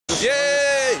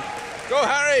Yay! Go,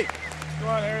 Harry! Go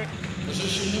on, Harry.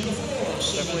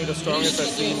 Definitely the strongest I've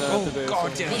seen today.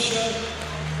 God, so. yeah.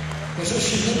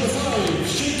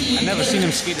 I've never seen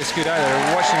him skate this good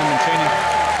either. Watching him in training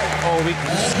all week,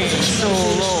 he's skating so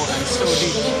low and so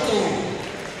deep.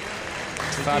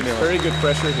 It's fabulous. Very good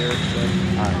pressure here. So.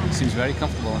 He seems very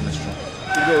comfortable in this track.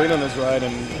 He'll go in on his ride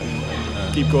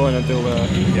and keep going until the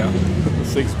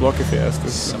 6th block if he has to.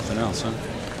 Something else, huh?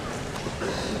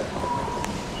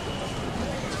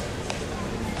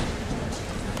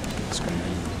 It's going to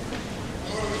be.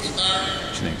 What do you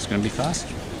think? It's going to be fast?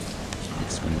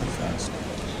 It's going to be fast.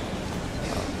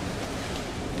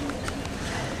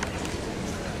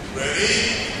 Ready?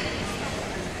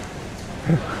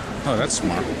 Oh, that's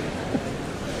smart.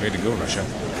 Way to go, Russia.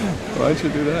 Why don't you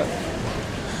do that?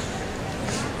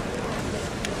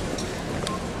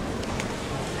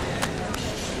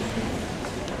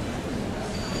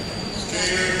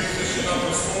 Skater, position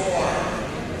number 4.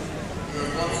 You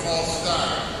have one false start.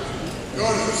 Go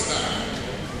to the start.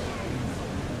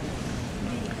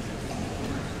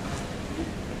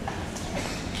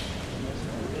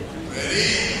 Ready?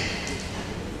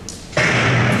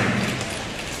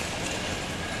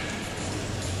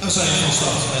 We zijn van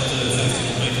start met de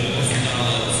 1500 meter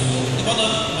finale voor de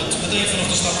mannen. Met meteen vanaf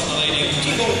de start aan de leiding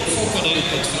Thibaut Fokkerde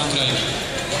uit Frankrijk.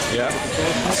 Ja,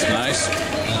 that's nice.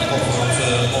 En de kop wordt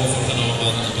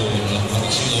overgenomen door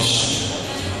Marcellus.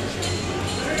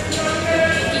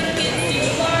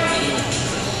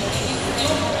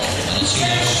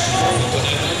 Marcellus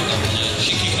Fokkerde. Dan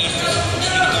Chicky krijgt de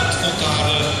kant komt daar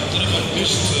de nummer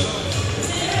Bust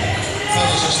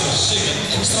 65 Siggen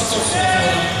extra tof naar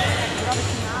voren.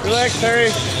 Relax, Harry.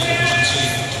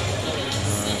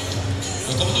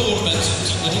 We komen door met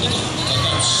 1000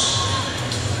 thuis.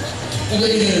 En de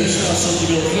ene schaatser die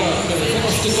wil graag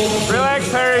vanaf de kop. Relax,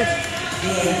 Harry. De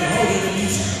behouden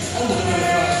niet. Andere willen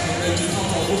graag met een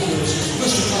aantal oplossingen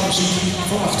rustig aanzien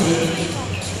van achteren.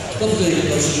 Dat betekent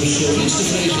dat ze dus niets te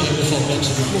vrezen hebben van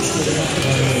mensen die los kunnen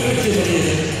achteruit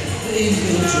genereren. De ene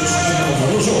wil dus en de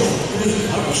andere zo. Dus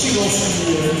Harper Silos en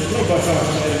die loopbaar graag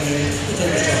mee. Dat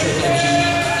hebben we straks ook aanzien.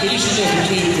 Hij is dus op de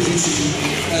tweede positie.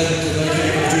 En wij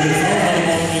kijken natuurlijk vooral naar de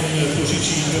man in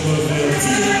positie nummer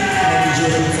 4. En die zo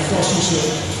een fantastische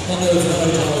manoeuvre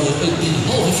uithalen in die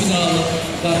halve finale.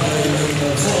 Waar hij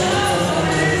een val van een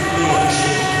andere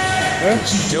leer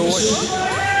ziet missen.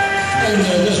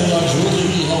 En desondanks wilde hij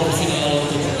die halve finale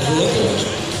tot gelukkig was.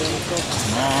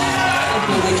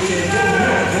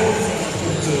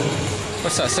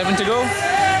 What's that, 7 to go?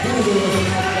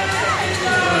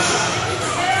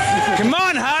 Come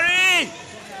on, Harry!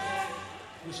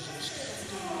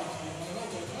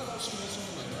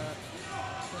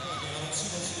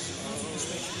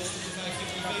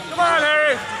 Come on,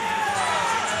 Harry!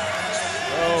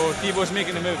 Oh, Thibaut's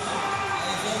making the move.